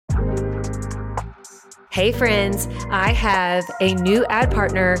Hey friends, I have a new ad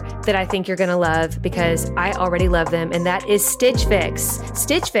partner that I think you're going to love because I already love them, and that is Stitch Fix.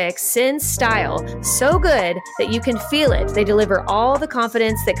 Stitch Fix sends style so good that you can feel it. They deliver all the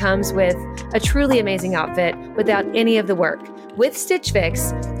confidence that comes with a truly amazing outfit without any of the work. With Stitch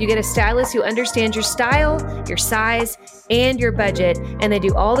Fix, you get a stylist who understands your style, your size, and your budget, and they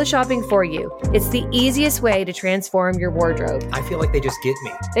do all the shopping for you. It's the easiest way to transform your wardrobe. I feel like they just get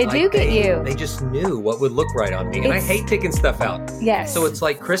me. They do get you. They just knew what would look right on me. And I hate picking stuff out. Yes. So it's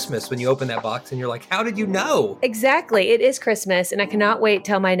like Christmas when you open that box and you're like, how did you know? Exactly. It is Christmas, and I cannot wait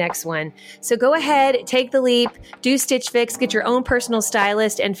till my next one. So go ahead, take the leap, do Stitch Fix, get your own personal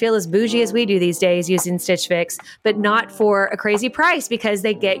stylist, and feel as bougie as we do these days using Stitch Fix, but not for a crazy price because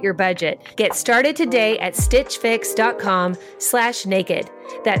they get your budget. Get started today at stitchfix.com/naked.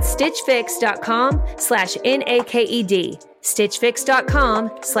 That's stitchfix.com/NAKED.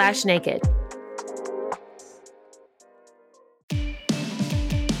 stitchfix.com/naked.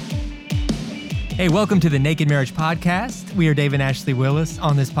 Hey, welcome to the Naked Marriage Podcast. We are Dave and Ashley Willis.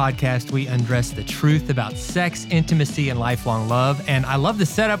 On this podcast, we undress the truth about sex, intimacy, and lifelong love. And I love the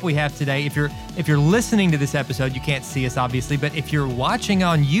setup we have today. If you're listening to this episode, you can't see us obviously, but if you're watching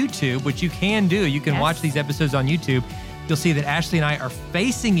on YouTube, which you can do, you can watch these episodes on YouTube, you'll see that Ashley and I are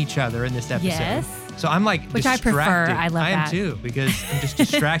facing each other in this episode. Yes. So I'm like Which distracted. I prefer. I love that. I am too, because I'm just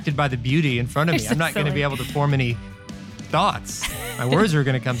distracted by the beauty in front of me. You're I'm so not going to be silly. able to form any thoughts. My words are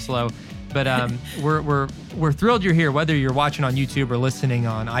going to come slow. But we're thrilled you're here, whether you're watching on YouTube or listening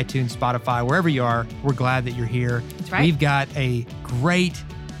on iTunes, Spotify, wherever you are. We're glad that you're here. That's right. We've got a great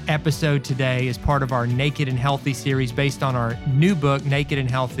episode today as part of our Naked and Healthy series based on our new book, Naked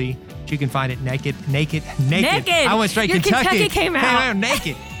and Healthy. You can find it naked. I went straight Your Kentucky. came out.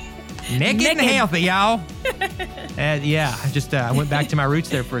 Naked and healthy, y'all. I went back to my roots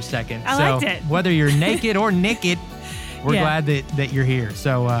there for a second. I liked it. Whether you're naked or naked, we're glad that you're here.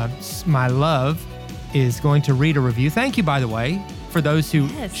 So my love is going to read a review. Thank you, by the way, for those who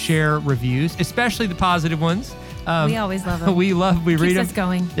share reviews, especially the positive ones. We always love them. We read them. Keeps us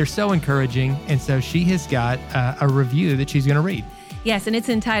going. They're so encouraging. And so she has got a review that she's going to read. Yes, and it's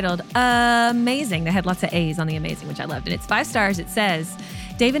entitled Amazing. They had lots of A's on the amazing, which I loved. And it's 5 stars. It says,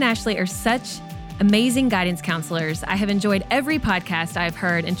 Dave and Ashley are such amazing guidance counselors. I have enjoyed every podcast I've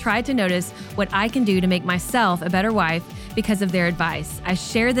heard and tried to notice what I can do to make myself a better wife because of their advice. I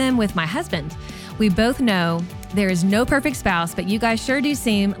share them with my husband. We both know there is no perfect spouse, but you guys sure do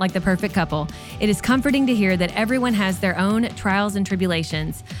seem like the perfect couple. It is comforting to hear that everyone has their own trials and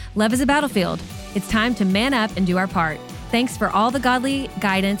tribulations. Love is a battlefield. It's time to man up and do our part. Thanks for all the godly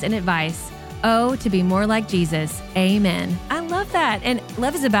guidance and advice. Oh, to be more like Jesus. Amen. I love that. And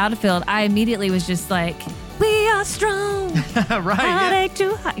love is a battlefield. I immediately was just like, we are strong. Right.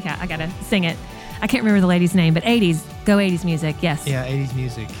 Yeah, I got to sing it. I can't remember the lady's name, but 80s. Go 80s music. Yes. Yeah, 80s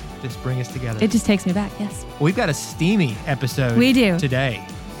music. Just bring us together. It just takes me back. Yes. We've got a steamy episode We do. today.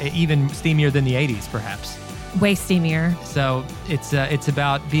 Even steamier than the 80s, perhaps. Way steamier. So it's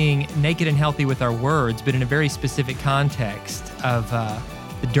about being naked and healthy with our words, but in a very specific context of the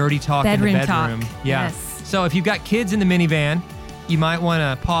dirty talk in the Bedroom bedroom. talk. Yeah. Yes. So if you've got kids in the minivan, you might want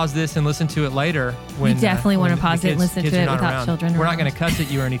to pause this and listen to it later. When, definitely want to when pause the it and listen kids to are it not without around. children We're not around. going to cuss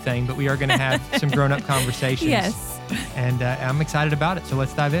at you or anything, but we are going to have some grown-up conversations. Yes. And I'm excited about it. So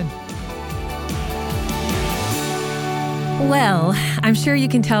let's dive in. Well, I'm sure you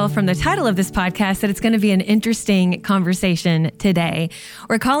can tell from the title of this podcast that it's going to be an interesting conversation today.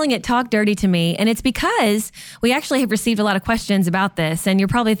 We're calling it Talk Dirty to Me, and it's because we actually have received a lot of questions about this, and you're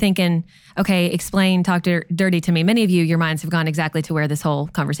probably thinking, okay, explain Talk Dirty to Me. Many of you, your minds have gone exactly to where this whole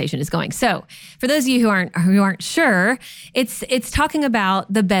conversation is going. So for those of you who aren't sure, it's talking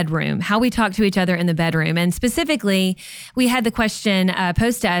about the bedroom, how we talk to each other in the bedroom. And specifically, we had the question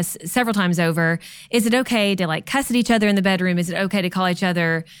posed to us several times over, is it okay to like cuss at each other in the bedroom? Is it okay to call each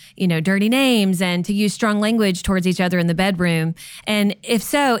other, dirty names and to use strong language towards each other in the bedroom? And if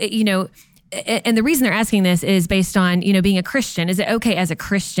so, and the reason they're asking this is based on, being a Christian. Is it okay as a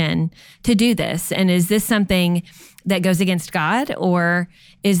Christian to do this? And is this something that goes against God, or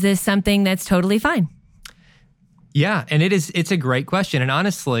is this something that's totally fine? Yeah, and it's a great question. And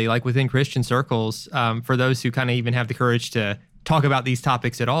honestly, like within Christian circles, for those who kind of even have the courage to talk about these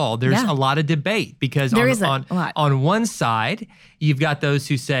topics at all, there's a lot of debate because There is a lot. On one side, you've got those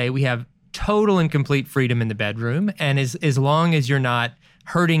who say we have total and complete freedom in the bedroom, and as long as you're not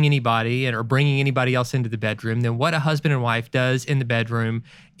hurting anybody or bringing anybody else into the bedroom, then what a husband and wife does in the bedroom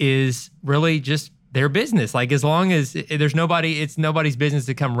is really just their business. Like as long as there's nobody, it's nobody's business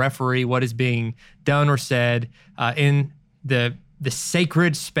to come referee what is being done or said in the the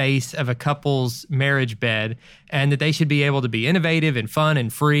sacred space of a couple's marriage bed, and that they should be able to be innovative and fun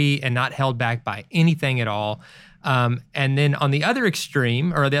and free and not held back by anything at all. And then on the other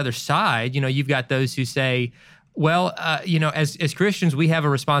extreme, or the other side, you've got those who say, well, as Christians, we have a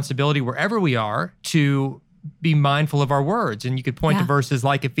responsibility wherever we are to be mindful of our words. And you could point to verses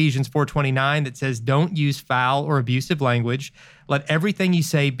like Ephesians 4:29 that says, don't use foul or abusive language. Let everything you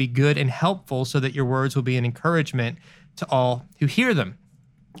say be good and helpful so that your words will be an encouragement to all who hear them.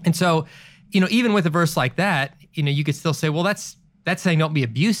 And so, even with a verse like that, you could still say, well, that's saying don't be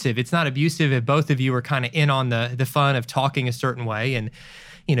abusive. It's not abusive if both of you are kind of in on the fun of talking a certain way and,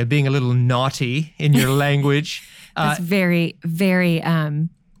 being a little naughty in your language. That's very, very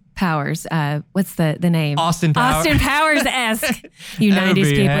Powers. What's the name? Austin Powers. Austin Powers-esque. You 90s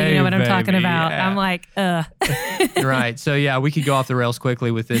people, you know what I'm talking about. Yeah. I'm like, ugh. Right. So yeah, we could go off the rails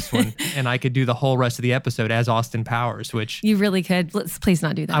quickly with this one, and I could do the whole rest of the episode as Austin Powers, which you really could. Please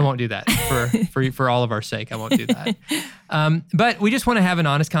not do that. I won't do that for all of our sake. I won't do that. But we just want to have an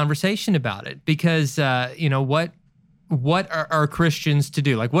honest conversation about it because what are Christians to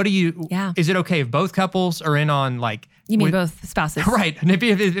do? Like, is it okay if both couples are in on You mean both spouses? Right. And if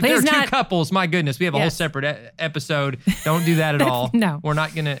there are two couples, my goodness, we have a whole separate episode. Don't do that at all. No. We're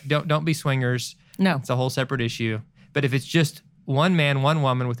not going to, don't be swingers. No. It's a whole separate issue. But if it's just one man, one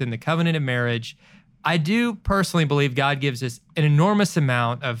woman within the covenant of marriage, I do personally believe God gives us an enormous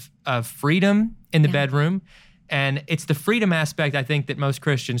amount of freedom in the bedroom. And it's the freedom aspect, I think, that most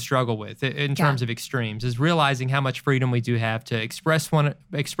Christians struggle with in terms of extremes, is realizing how much freedom we do have to express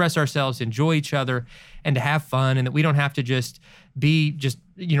ourselves, enjoy each other, and to have fun, and that we don't have to just be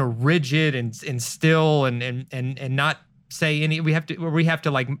rigid and still and not say any. We have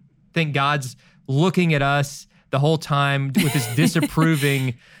to think God's looking at us the whole time with this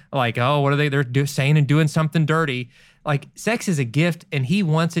disapproving, what are they? They're saying and doing something dirty. Like, sex is a gift, and He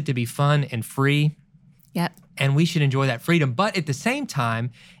wants it to be fun and free. Yep. And we should enjoy that freedom. But at the same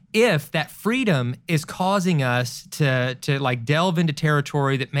time, if that freedom is causing us to delve into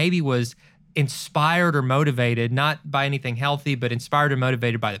territory that maybe was inspired or motivated, not by anything healthy, but inspired or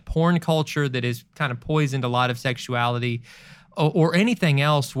motivated by the porn culture that has kind of poisoned a lot of sexuality, or anything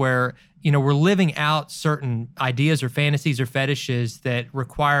else where, we're living out certain ideas or fantasies or fetishes that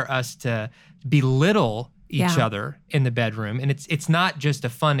require us to belittle each other in the bedroom. And it's not just a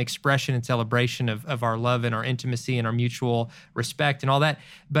fun expression and celebration of our love and our intimacy and our mutual respect and all that,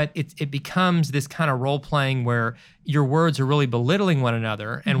 but it becomes this kind of role-playing where your words are really belittling one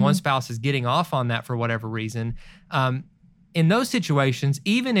another, and one spouse is getting off on that for whatever reason. In those situations,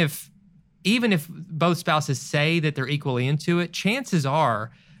 even if both spouses say that they're equally into it, chances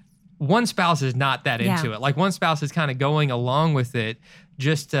are one spouse is not that into it. Like, one spouse is kind of going along with it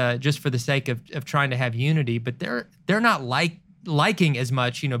just for the sake of trying to have unity, but they're not liking as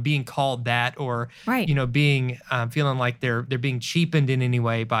much, being called that, or being feeling like they're being cheapened in any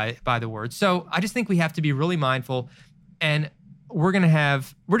way by the word. So I just think we have to be really mindful, and we're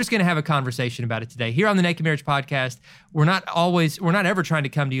just gonna have a conversation about it today here on the Naked Marriage Podcast. We're not ever trying to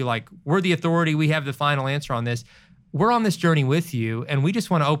come to you like we're the authority, we have the final answer on this. We're on this journey with you, and we just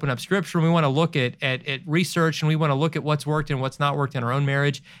want to open up Scripture, and we want to look at research, and we want to look at what's worked and what's not worked in our own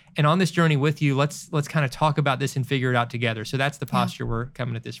marriage. And on this journey with you, let's kind of talk about this and figure it out together. So that's the posture we're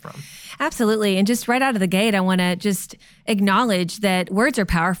coming at this from. Absolutely. And just right out of the gate, I want to just acknowledge that words are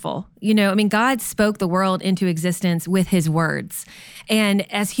powerful. God spoke the world into existence with His words. And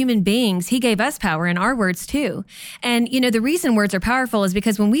as human beings, He gave us power in our words too. And, the reason words are powerful is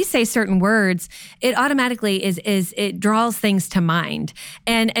because when we say certain words, it automatically it draws things to mind.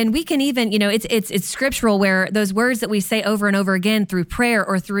 And we can even, it's scriptural, where those words that we say over and over again through prayer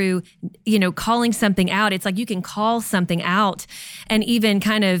or through, calling something out, it's like you can call something out and even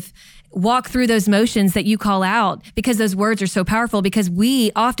kind of walk through those motions that you call out, because those words are so powerful, because we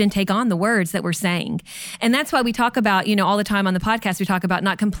often take on the words that we're saying. And that's why we talk about, all the time on the podcast, we talk about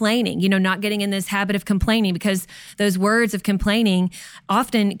not complaining, not getting in this habit of complaining, because those words of complaining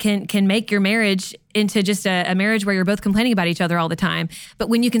often can make your marriage into just a marriage where you're both complaining about each other all the time. But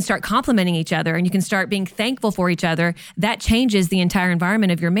when you can start complimenting each other and you can start being thankful for each other, that changes the entire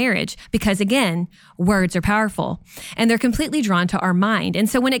environment of your marriage, because again, words are powerful and they're completely drawn to our mind. And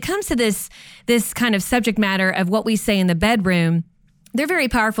so when it comes to this kind of subject matter of what we say in the bedroom, they're very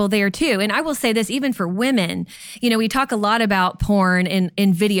powerful there too. And I will say this, even for women, we talk a lot about porn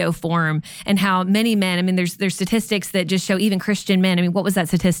in video form, and how many men, there's statistics that just show even Christian men. What was that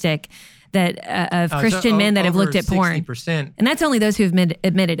statistic? That of Christian men that have looked at porn. 60%. And that's only those who have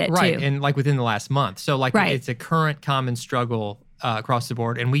admitted it right, too. And within the last month. So it's a current common struggle across the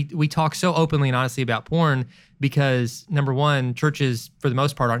board. And we talk so openly and honestly about porn because, number one, churches, for the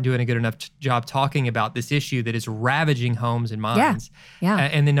most part, aren't doing a good enough job talking about this issue that is ravaging homes and minds. Yeah.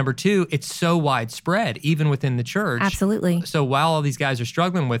 And then number two, it's so widespread, even within the church. Absolutely. So while all these guys are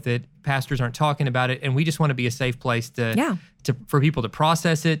struggling with it, pastors aren't talking about it, and we just want to be a safe place for people to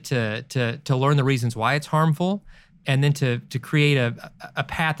process it, to learn the reasons why it's harmful, and then to create a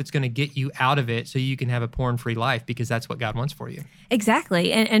path that's going to get you out of it so you can have a porn-free life, because that's what God wants for you.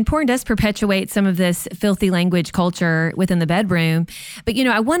 Exactly. And porn does perpetuate some of this filthy language culture within the bedroom. But,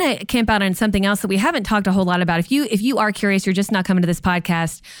 I want to camp out on something else that we haven't talked a whole lot about. If you are curious, you're just not coming to this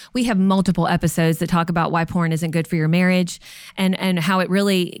podcast, we have multiple episodes that talk about why porn isn't good for your marriage and how it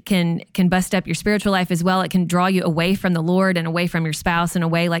really can bust up your spiritual life as well. It can draw you away from the Lord and away from your spouse in a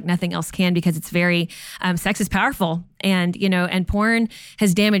way like nothing else can, because it's very, sex is powerful. And, and porn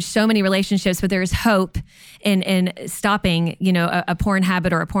has damaged so many relationships, but there is hope in stopping, a porn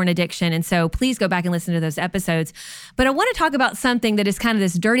habit or a porn addiction. And so please go back and listen to those episodes. But I want to talk about something that is kind of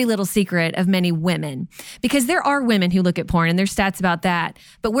this dirty little secret of many women, because there are women who look at porn and there's stats about that.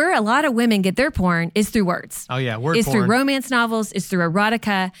 But where a lot of women get their porn is through words. Oh yeah. Word is porn. Through romance novels, is through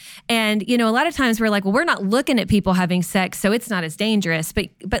erotica. And, a lot of times we're like, well, we're not looking at people having sex, so it's not as dangerous.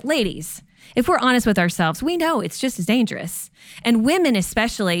 But ladies, if we're honest with ourselves, we know it's just as dangerous. And women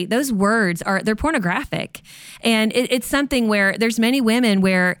especially, those words they're pornographic. And it's something where there's many women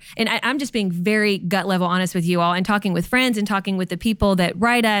where, and I'm just being very gut level honest with you all and talking with friends and talking with the people that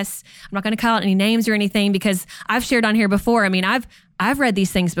write us. I'm not going to call out any names or anything because I've shared on here before. I mean, I've read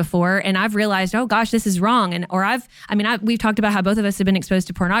these things before and I've realized, oh gosh, this is wrong. We've talked about how both of us have been exposed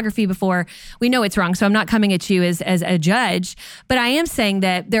to pornography before. We know it's wrong. So I'm not coming at you as a judge, but I am saying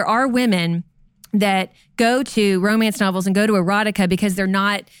that there are women that go to romance novels and go to erotica because they're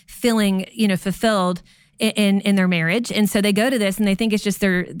not feeling, fulfilled in their marriage. And so they go to this and they think it's just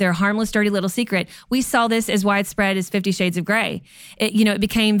their harmless, dirty little secret. We saw this as widespread as 50 Shades of Grey. It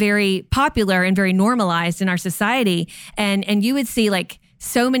became very popular and very normalized in our society. And you would see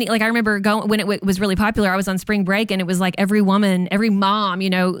so many, I remember going when it was really popular, I was on spring break and it was like every woman, every mom,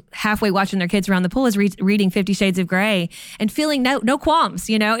 halfway watching their kids around the pool is reading 50 Shades of Grey and feeling no qualms.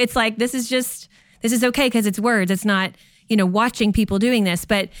 It's like, this is okay because it's words. It's not, watching people doing this,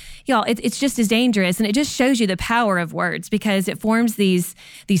 but y'all, it's just as dangerous. And it just shows you the power of words because it forms these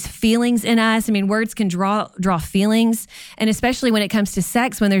feelings in us. I mean, words can draw feelings. And especially when it comes to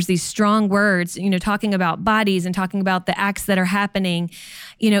sex, when there's these strong words, talking about bodies and talking about the acts that are happening,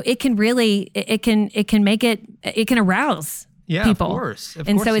 it can really, it can arouse people. Of course.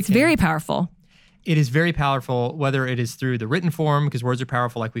 And so it's very powerful. It is very powerful, whether it is through the written form, because words are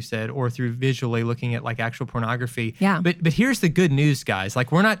powerful, like we said, or through visually looking at actual pornography. Yeah. But here's the good news, guys.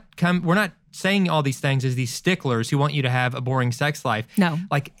 We're not saying all these things as these sticklers who want you to have a boring sex life. No.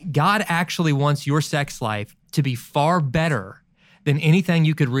 God actually wants your sex life to be far better than anything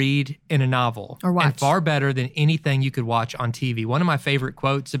you could read in a novel. Or watch. And far better than anything you could watch on TV. One of my favorite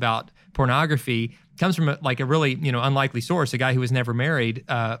quotes about pornography comes from a really, unlikely source, a guy who was never married,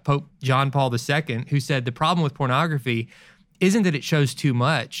 Pope John Paul II, who said the problem with pornography isn't that it shows too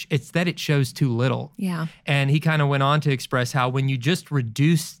much, it's that it shows too little. Yeah. And he kind of went on to express how when you just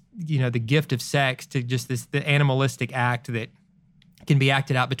reduce, the gift of sex to just the animalistic act that can be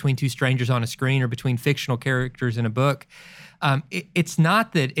acted out between two strangers on a screen or between fictional characters in a book, it's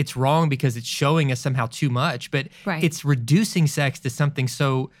not that it's wrong because it's showing us somehow too much, but It's reducing sex to something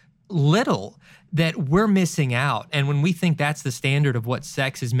so little that we're missing out. And when we think that's the standard of what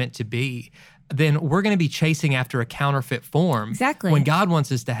sex is meant to be, then we're going to be chasing after a counterfeit form. Exactly. When God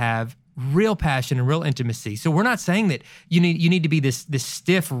wants us to have real passion and real intimacy. So we're not saying that you need to be this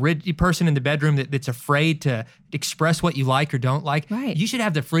stiff, rigid person in the bedroom that's afraid to express what you like or don't like. Right. You should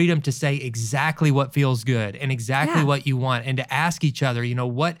have the freedom to say exactly what feels good and exactly what you want, and to ask each other,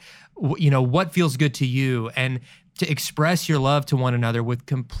 what feels good to you, and to express your love to one another with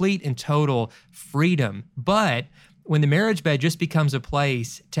complete and total freedom. But when the marriage bed just becomes a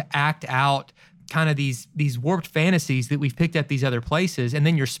place to act out kind of these warped fantasies that we've picked up these other places, and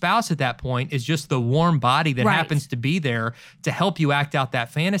then your spouse at that point is just the warm body that happens to be there to help you act out that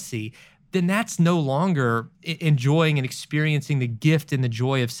fantasy, then that's no longer enjoying and experiencing the gift and the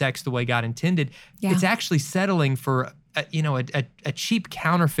joy of sex the way God intended. Yeah. It's actually settling for a cheap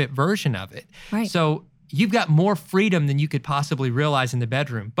counterfeit version of it. Right. So you've got more freedom than you could possibly realize in the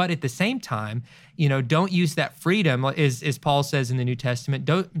bedroom. But at the same time, don't use that freedom, as Paul says in the New Testament,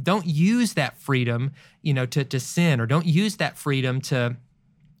 don't use that freedom, to sin, or don't use that freedom to,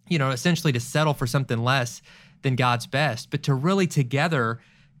 essentially to settle for something less than God's best, but to really together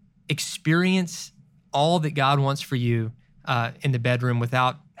experience all that God wants for you in the bedroom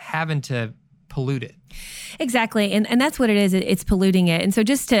without having to pollute it. Exactly. And that's what it is. It's polluting it. And so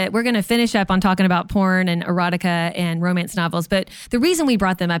we're going to finish up on talking about porn and erotica and romance novels. But the reason we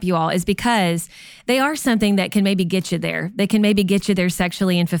brought them up, you all, is because they are something that can maybe get you there. They can maybe get you there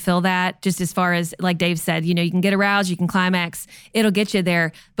sexually and fulfill that, just as far as, like Dave said, you can get aroused, you can climax, it'll get you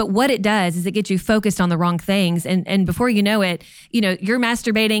there. But what it does is it gets you focused on the wrong things. And before you know it, you're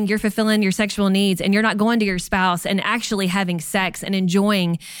masturbating, you're fulfilling your sexual needs, and you're not going to your spouse and actually having sex and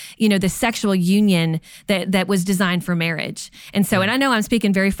enjoying, the sexual union that was designed for marriage. And so, and I know I'm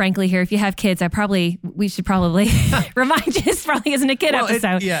speaking very frankly here. If you have kids, we should probably remind you this probably isn't a kid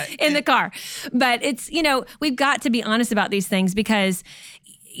episode in the car. But it's, we've got to be honest about these things because,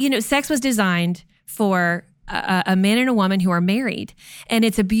 sex was designed for a man and a woman who are married. And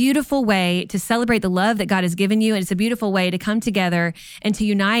it's a beautiful way to celebrate the love that God has given you. And it's a beautiful way to come together and to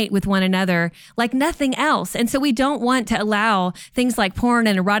unite with one another like nothing else. And so we don't want to allow things like porn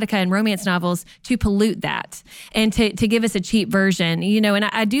and erotica and romance novels to pollute that and to give us a cheap version, and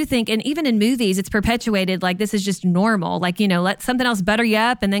I do think, and even in movies, it's perpetuated like this is just normal. Like, let something else butter you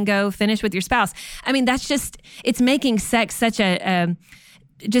up and then go finish with your spouse. I mean, it's making sex such an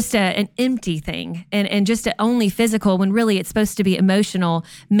empty thing and just only physical when really it's supposed to be emotional,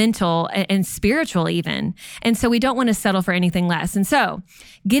 mental, and spiritual even. And so we don't want to settle for anything less. And so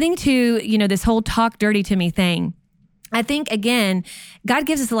getting to, this whole talk dirty to me thing, I think, again, God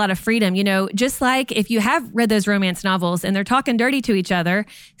gives us a lot of freedom. Just like if you have read those romance novels and they're talking dirty to each other,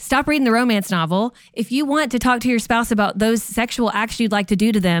 stop reading the romance novel. If you want to talk to your spouse about those sexual acts you'd like to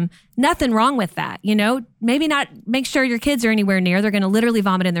do to them, nothing wrong with that. Maybe not make sure your kids are anywhere near. They're going to literally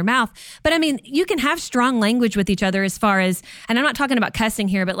vomit in their mouth. But I mean, you can have strong language with each other as far as, and I'm not talking about cussing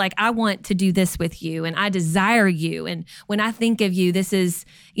here, but like, I want to do this with you and I desire you. And when I think of you, this is,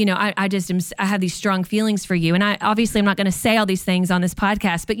 I have these strong feelings for you. And I'm not going to say all these things on this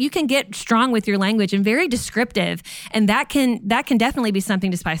podcast, but you can get strong with your language and very descriptive. And that can definitely be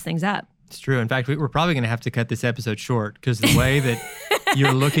something to spice things up. It's true. In fact, we're probably going to have to cut this episode short because the way that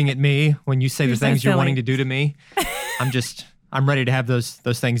you're looking at me when you say the things you're wanting to do to me, I'm ready to have those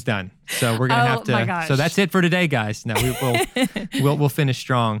things done. So we're going to have to. My gosh. So that's it for today, guys. No, we'll finish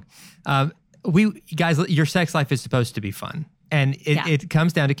strong. Guys, your sex life is supposed to be fun, and it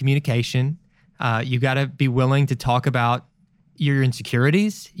comes down to communication. You got to be willing to talk about your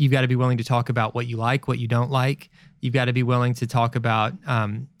insecurities. You've got to be willing to talk about what you like, what you don't like. You've got to be willing to talk about,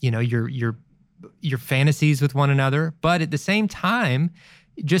 your fantasies with one another. But at the same time,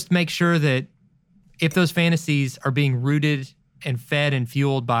 just make sure that if those fantasies are being rooted and fed and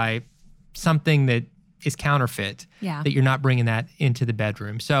fueled by something that is counterfeit, that you're not bringing that into the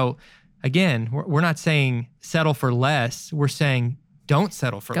bedroom. So again, we're not saying settle for less. We're saying don't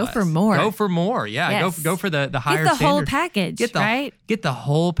settle for less. Go for more. Go for more. Yeah. Yes. Go for the higher standard. Get the whole package, right? Get the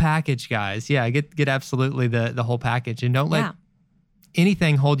whole package, guys. Yeah. Get absolutely the whole package, and don't let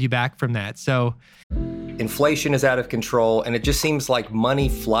anything hold you back from that. So inflation is out of control, and it just seems like money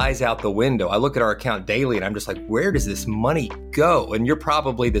flies out the window. I look at our account daily and I'm just like, where does this money go? And you're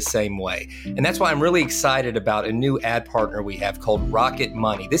probably the same way. And that's why I'm really excited about a new ad partner we have called Rocket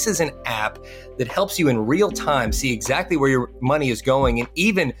Money. This is an app that helps you in real time see exactly where your money is going. And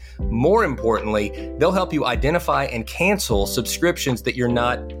even more importantly, they'll help you identify and cancel subscriptions that you're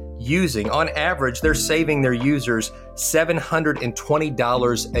not using. On average, they're saving their users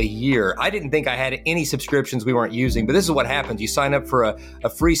 $720 a year. I didn't think I had any subscriptions we weren't using, but this is what happens. You sign up for a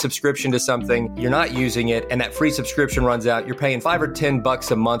free subscription to something, you're not using it, and that free subscription runs out. You're paying $5 or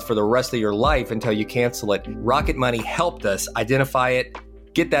 $10 a month for the rest of your life until you cancel it. Rocket Money helped us identify it,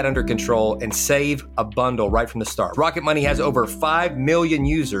 get that under control, and save a bundle right from the start. Rocket Money has over 5 million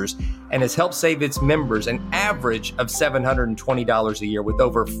users and has helped save its members an average of $720 a year with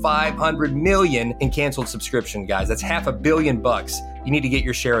over 500 million in canceled subscription, guys. That's $500 million. You need to get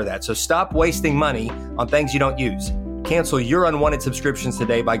your share of that. So stop wasting money on things you don't use. Cancel your unwanted subscriptions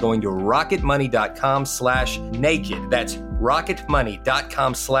today by going to rocketmoney.com/naked. That's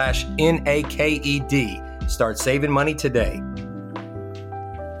rocketmoney.com/NAKED. Start saving money today.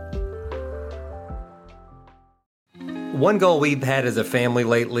 One goal we've had as a family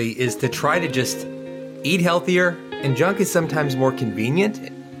lately is to try to just eat healthier, and junk is sometimes more convenient,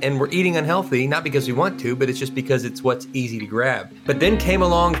 and we're eating unhealthy, not because we want to, but it's just because it's what's easy to grab. But then came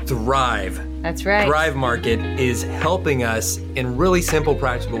along Thrive. That's right. Thrive Market is helping us in really simple,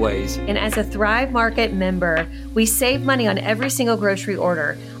 practical ways. And as a Thrive Market member, we save money on every single grocery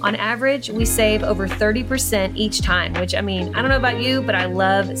order. On average, we save over 30% each time, which, I mean, I don't know about you, but I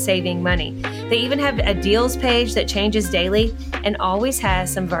love saving money. They even have a deals page that changes daily and always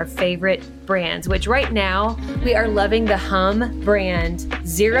has some of our favorite brands, which right now we are loving the Hum brand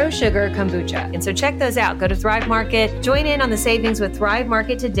Zero Sugar Kombucha. And so check those out. Go to Thrive Market, join in on the savings with Thrive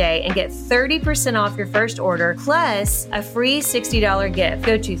Market today and get 30% off your first order plus a free $60 gift.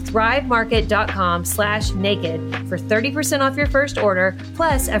 Go to thrivemarket.com/naked for 30% off your first order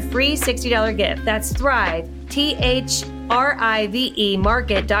plus a free $60 gift. That's Thrive, THRIVE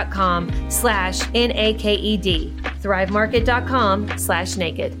market.com/NAKED.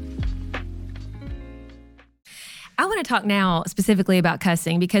 thrivemarket.com/naked. I want to talk now specifically about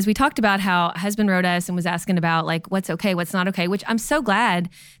cussing because we talked about how a husband wrote us and was asking about like what's okay, what's not okay, which I'm so glad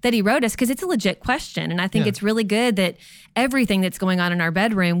that he wrote us because it's a legit question. And I think it's really good that everything that's going on in our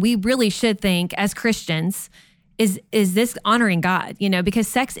bedroom, we really should think as Christians, is this honoring God? You know, because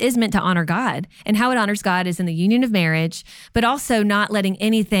sex is meant to honor God, and how it honors God is in the union of marriage, but also not letting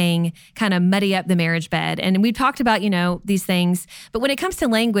anything kind of muddy up the marriage bed. And we've talked about, you know, these things, but when it comes to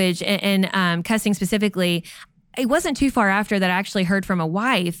language and cussing specifically, it wasn't too far after that I actually heard from a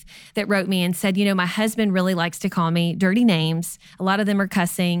wife that wrote me and said, you know, my husband really likes to call me dirty names. A lot of them are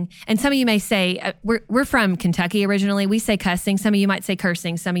cussing. And some of you may say, we're from Kentucky originally. We say cussing. Some of you might say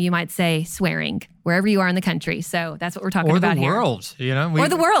cursing. Some of you might say swearing, wherever you are in the country. So that's what we're talking about here. Or the world, you know. Or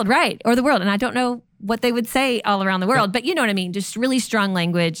the world, right. Or the world. And I don't know what they would say all around the world, but you know what I mean? Just really strong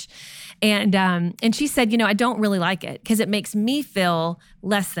language. And she said, you know, I don't really like it because it makes me feel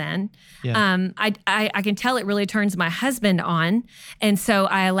less than. Yeah. I can tell it really turns my husband on. And so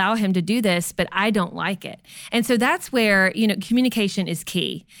I allow him to do this, but I don't like it. And so that's where, you know, communication is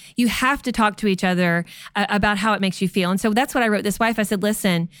key. You have to talk to each other about how it makes you feel. And so that's what I wrote this wife. I said,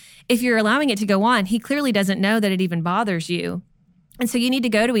 listen, if you're allowing it to go on, he clearly doesn't know that it even bothers you. And so you need to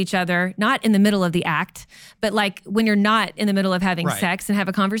go to each other, not in the middle of the act, but like when you're not in the middle of having sex, and have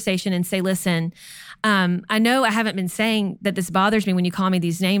a conversation and say, listen, I know I haven't been saying that this bothers me when you call me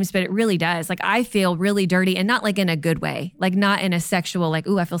these names, but it really does. Like I feel really dirty, and not like in a good way, like not in a sexual, like,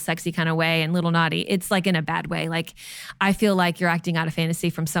 ooh, I feel sexy kind of way and little naughty. It's like in a bad way. Like I feel like you're acting out a fantasy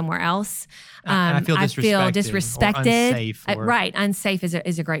from somewhere else. I feel disrespected. Unsafe. Right. Unsafe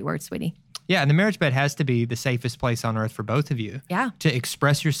is a great word, sweetie. Yeah, and the marriage bed has to be the safest place on earth for both of you. Yeah. To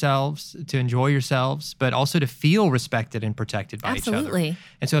express yourselves, to enjoy yourselves, but also to feel respected and protected by each other. Absolutely.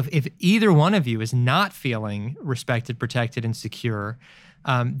 And so if either one of you is not feeling respected, protected, and secure,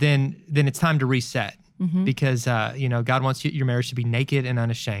 then it's time to reset. Mm-hmm. Because, you know, God wants your marriage to be naked and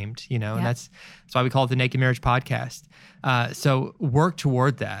unashamed, you know, and that's why we call it the Naked Marriage Podcast. So work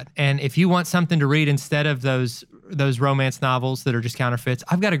toward that. And if you want something to read instead of those romance novels that are just counterfeits,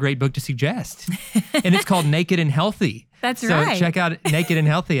 I've got a great book to suggest. And it's called Naked and Healthy. That's right. So check out Naked and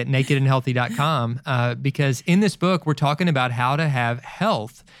Healthy at nakedandhealthy.com because in this book, we're talking about how to have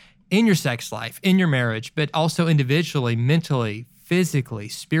health in your sex life, in your marriage, but also individually, mentally, physically,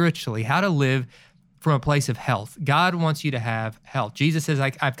 spiritually, how to live from a place of health. God wants you to have health. Jesus says,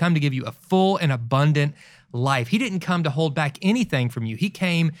 I've come to give you a full and abundant life. He didn't come to hold back anything from you. He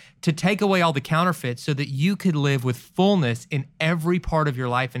came to take away all the counterfeits so that you could live with fullness in every part of your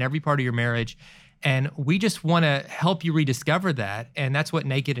life and every part of your marriage. And we just want to help you rediscover that. And that's what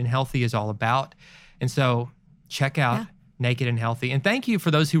Naked and Healthy is all about. And so check out Naked and Healthy. And thank you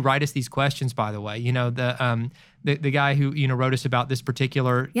for those who write us these questions, by the way. You know, the guy who, you know, wrote us about this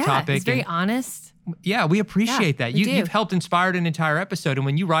particular topic. Yeah, he's very honest. Yeah, we appreciate that. You've helped inspire an entire episode. And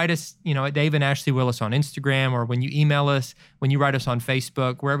when you write us, you know, at Dave and Ashley Willis on Instagram, or when you email us, when you write us on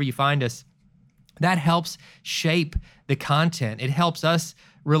Facebook, wherever you find us, that helps shape the content. It helps us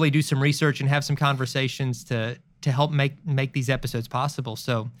really do some research and have some conversations to help make these episodes possible.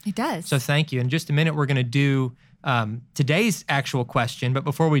 So it does. So thank you. In just a minute, we're going to do today's actual question. But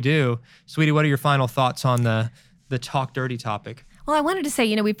before we do, sweetie, what are your final thoughts on the talk dirty topic? Well, I wanted to say,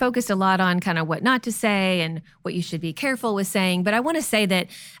 you know, we focused a lot on kind of what not to say and what you should be careful with saying. But I want to say that,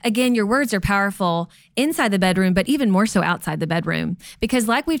 again, your words are powerful inside the bedroom, but even more so outside the bedroom. Because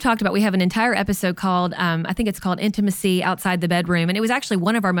like we've talked about, we have an entire episode called, I think it's called Intimacy Outside the Bedroom. And it was actually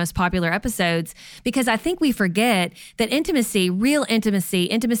one of our most popular episodes because I think we forget that intimacy, real intimacy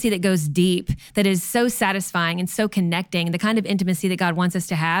that goes deep, that is so satisfying and so connecting, the kind of intimacy that God wants us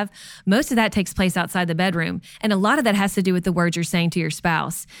to have, most of that takes place outside the bedroom. And a lot of that has to do with the words you're saying to your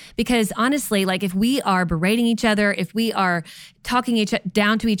spouse. Because honestly, like if we are berating each other, if we are talking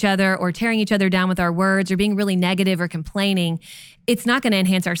down to each other or tearing each other down with our words or being really negative or complaining, it's not going to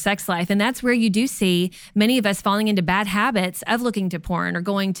enhance our sex life. And that's where you do see many of us falling into bad habits of looking to porn or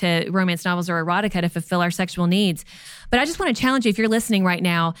going to romance novels or erotica to fulfill our sexual needs. But I just want to challenge you, if you're listening right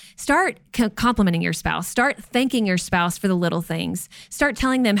now, start complimenting your spouse. Start thanking your spouse for the little things. Start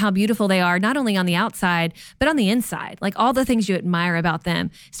telling them how beautiful they are, not only on the outside, but on the inside, like all the things you admire about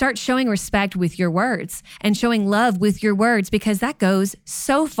them. Start showing respect with your words and showing love with your words, because that goes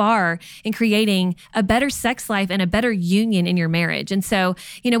so far in creating a better sex life and a better union in your marriage. And so,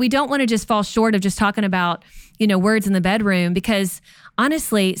 we don't want to just fall short of just talking about, words in the bedroom, because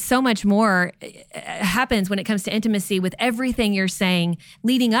honestly, so much more happens when it comes to intimacy with everything you're saying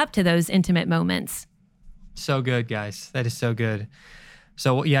leading up to those intimate moments. So good, guys. That is so good.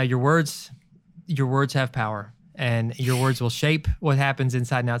 So yeah, your words have power, and your words will shape what happens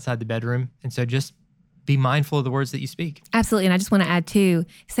inside and outside the bedroom. And so just be mindful of the words that you speak. Absolutely. And I just want to add too,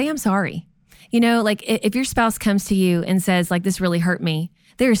 say, I'm sorry. Like if your spouse comes to you and says, like, this really hurt me,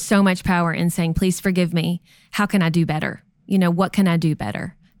 there is so much power in saying, please forgive me. How can I do better? What can I do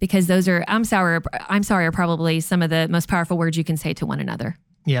better? Because those are, I'm sorry are probably some of the most powerful words you can say to one another.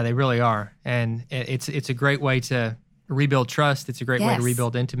 Yeah, they really are. And it's a great way to rebuild trust. It's a great way to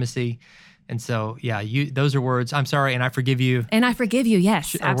rebuild intimacy. And so, yeah, those are words, I'm sorry, and I forgive you. And I forgive you,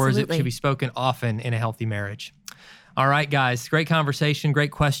 yes, are absolutely. Words that should be spoken often in a healthy marriage. All right, guys, great conversation,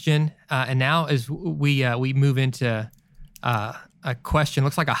 great question. And now as we move into a question,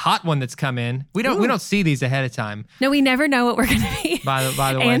 looks like a hot one that's come in. We don't see these ahead of time. No, we never know what we're going to be by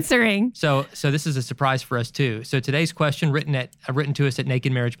the way, answering. So this is a surprise for us too. So today's question, written to us at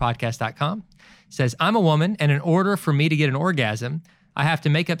nakedmarriagepodcast.com, says, I'm a woman, and in order for me to get an orgasm, I have to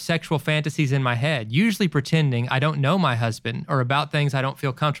make up sexual fantasies in my head, usually pretending I don't know my husband or about things I don't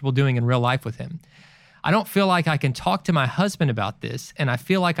feel comfortable doing in real life with him. I don't feel like I can talk to my husband about this, and I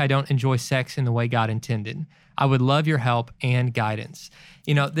feel like I don't enjoy sex in the way God intended. I would love your help and guidance.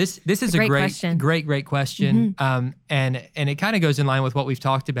 This is a great question. Great question. Mm-hmm. And it kind of goes in line with what we've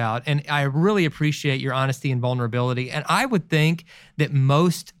talked about. And I really appreciate your honesty and vulnerability. And I would think that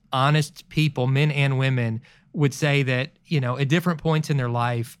most honest people, men and women, would say that, at different points in their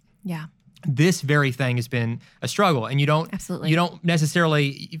life, this very thing has been a struggle. And you don't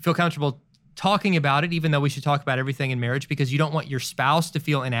necessarily feel comfortable talking about it, even though we should talk about everything in marriage, because you don't want your spouse to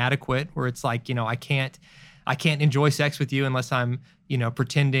feel inadequate, where it's like, I can't enjoy sex with you unless I'm,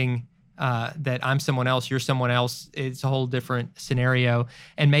 pretending that I'm someone else, you're someone else. It's a whole different scenario.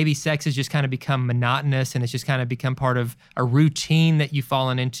 And maybe sex has just kind of become monotonous, and it's just kind of become part of a routine that you've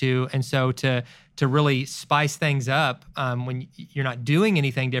fallen into. And so to really spice things up, when you're not doing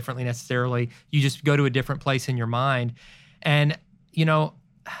anything differently necessarily, you just go to a different place in your mind. And,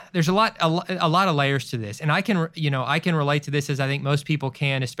 there's a lot of layers to this, and I can relate to this, as I think most people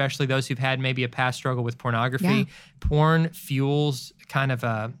can, especially those who've had maybe a past struggle with pornography. Yeah. Porn fuels kind of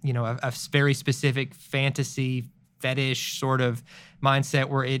a very specific fantasy fetish sort of mindset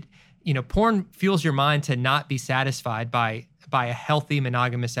where porn fuels your mind to not be satisfied by a healthy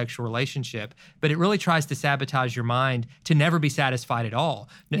monogamous sexual relationship, but it really tries to sabotage your mind to never be satisfied at all,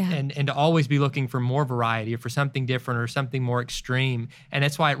 and to always be looking for more variety or for something different or something more extreme. And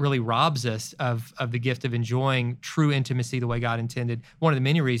that's why it really robs us of the gift of enjoying true intimacy the way God intended. One of the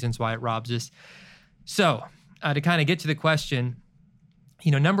many reasons why it robs us. So to kind of get to the question,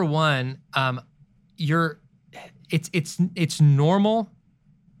 number one, it's normal.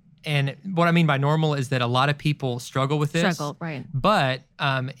 And what I mean by normal is that a lot of people struggle with this. Right. But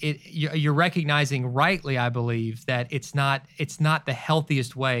you're recognizing rightly, I believe, that it's not the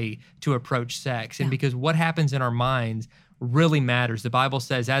healthiest way to approach sex. And because what happens in our minds really matters. The Bible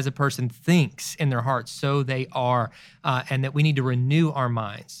says, as a person thinks in their heart, so they are, and that we need to renew our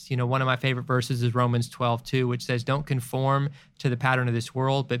minds. One of my favorite verses is Romans 12:2, which says, don't conform to the pattern of this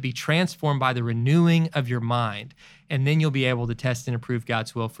world, but be transformed by the renewing of your mind. And then you'll be able to test and approve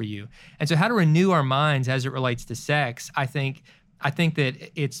God's will for you. And so how to renew our minds as it relates to sex, I think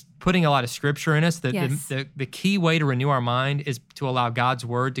that it's putting a lot of scripture in us. The key way to renew our mind is to allow God's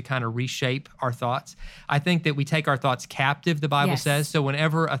word to kind of reshape our thoughts. I think that we take our thoughts captive, the Bible says. So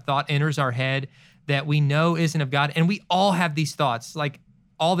whenever a thought enters our head that we know isn't of God, and we all have these thoughts, like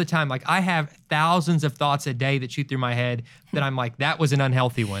all the time. Like I have thousands of thoughts a day that shoot through my head that I'm like, that was an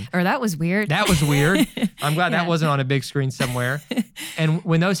unhealthy one. Or that was weird. That was weird. I'm glad that wasn't on a big screen somewhere. And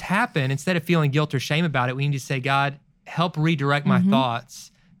when those happen, instead of feeling guilt or shame about it, we need to say, God, help redirect my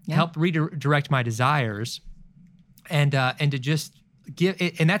thoughts, help redirect my desires, and to just give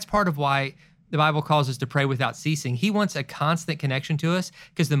it. And that's part of why the Bible calls us to pray without ceasing. He wants a constant connection to us,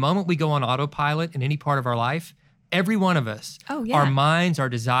 because the moment we go on autopilot in any part of our life, every one of us, our minds, our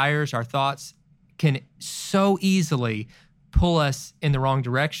desires, our thoughts can so easily pull us in the wrong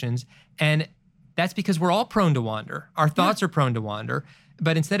directions. And that's because we're all prone to wander. Our thoughts are prone to wander.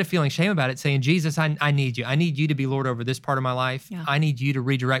 But instead of feeling shame about it, saying, Jesus, I need you. I need you to be Lord over this part of my life. Yeah. I need you to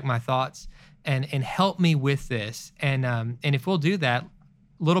redirect my thoughts and help me with this. And if we'll do that,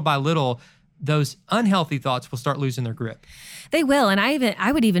 little by little, those unhealthy thoughts will start losing their grip. They will. And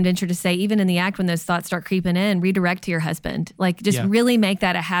I would even venture to say, even in the act when those thoughts start creeping in, redirect to your husband. Like just really make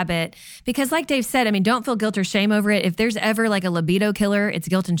that a habit. Because like Dave said, I mean, don't feel guilt or shame over it. If there's ever like a libido killer, it's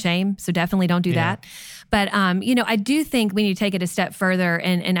guilt and shame. So definitely don't do that. But, I do think we need to take it a step further.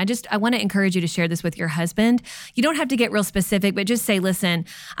 And I want to encourage you to share this with your husband. You don't have to get real specific, but just say, listen,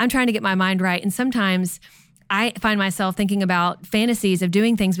 I'm trying to get my mind right. And sometimes I find myself thinking about fantasies of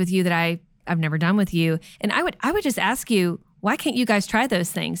doing things with you that I've never done with you. And I would just ask you, why can't you guys try those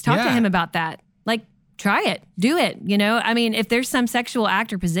things? Talk to him about that. Like, try it, do it. I mean, if there's some sexual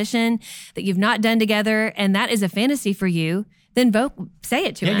act or position that you've not done together and that is a fantasy for you, then say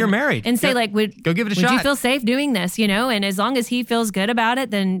it to him. You're married. And say go give it a shot. Would you feel safe doing this, And as long as he feels good about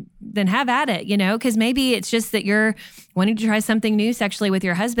it, then have at it, Because maybe it's just that you're wanting to try something new sexually with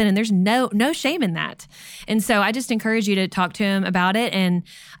your husband and there's no shame in that. And so I just encourage you to talk to him about it. And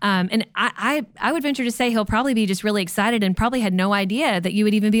I would venture to say he'll probably be just really excited and probably had no idea that you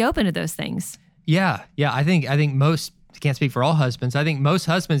would even be open to those things. Yeah. I think most, I can't speak for all husbands. I think most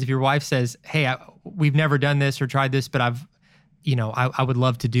husbands, if your wife says, hey, we've never done this or tried this, but I would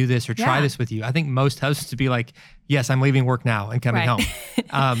love to do this or try this with you. I think most husbands would be like, yes, I'm leaving work now and coming home.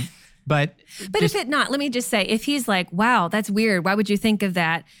 But if it not, let me just say, if he's like, wow, that's weird. Why would you think of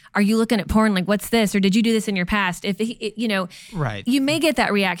that? Are you looking at porn? Like, what's this? Or did you do this in your past? If you may get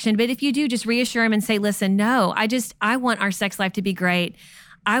that reaction, but if you do, just reassure him and say, listen, no, I want our sex life to be great.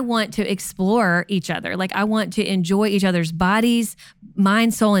 I want to explore each other. Like I want to enjoy each other's bodies,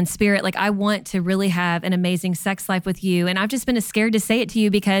 mind, soul, and spirit. Like I want to really have an amazing sex life with you. And I've just been scared to say it to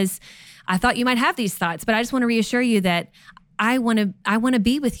you because I thought you might have these thoughts, but I just want to reassure you that I want to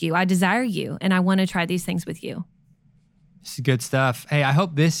be with you. I desire you and I want to try these things with you. This is good stuff. Hey, I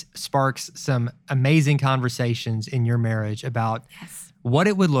hope this sparks some amazing conversations in your marriage about what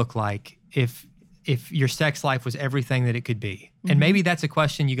it would look like if your sex life was everything that it could be. And maybe that's a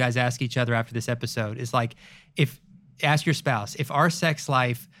question you guys ask each other after this episode is like, ask your spouse, if our sex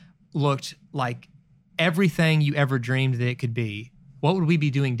life looked like everything you ever dreamed that it could be, what would we be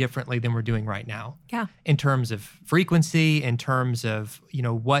doing differently than we're doing right now? Yeah. In terms of frequency, in terms of,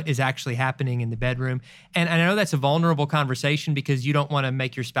 what is actually happening in the bedroom. And I know that's a vulnerable conversation because you don't want to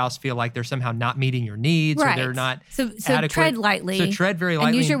make your spouse feel like they're somehow not meeting your needs or they're not adequate. Tread lightly. So tread very lightly.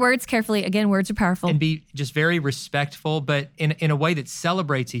 And use your words carefully. Again, words are powerful. And be just very respectful, but in a way that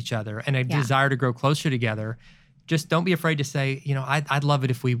celebrates each other and a desire to grow closer together. Just don't be afraid to say, I'd love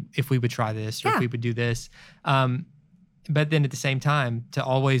it if we would try this or if we would do this. But then at the same time, to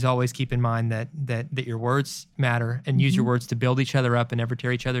always keep in mind that your words matter and use your words to build each other up and never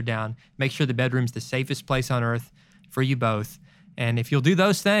tear each other down. Make sure the bedroom's the safest place on earth for you both. And if you'll do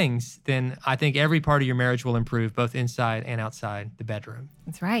those things, then I think every part of your marriage will improve, both inside and outside the bedroom.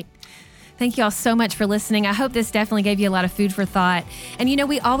 That's right. Thank you all so much for listening. I hope this definitely gave you a lot of food for thought. And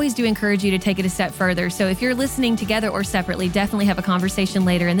we always do encourage you to take it a step further. So if you're listening together or separately, definitely have a conversation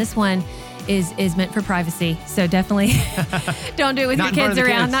later. And this one is meant for privacy. So definitely don't do it with your kids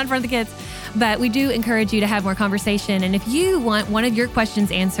around, not in front of the kids. But we do encourage you to have more conversation. And if you want one of your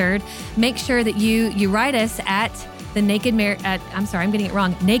questions answered, make sure that you write us at the Naked Marriage, I'm getting it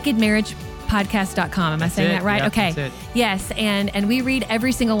wrong, nakedmarriagepodcast.com. Am I saying that right? Yep, okay. that's it. Yes. And we read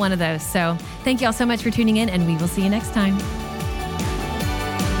every single one of those. So thank you all so much for tuning in and we will see you next time.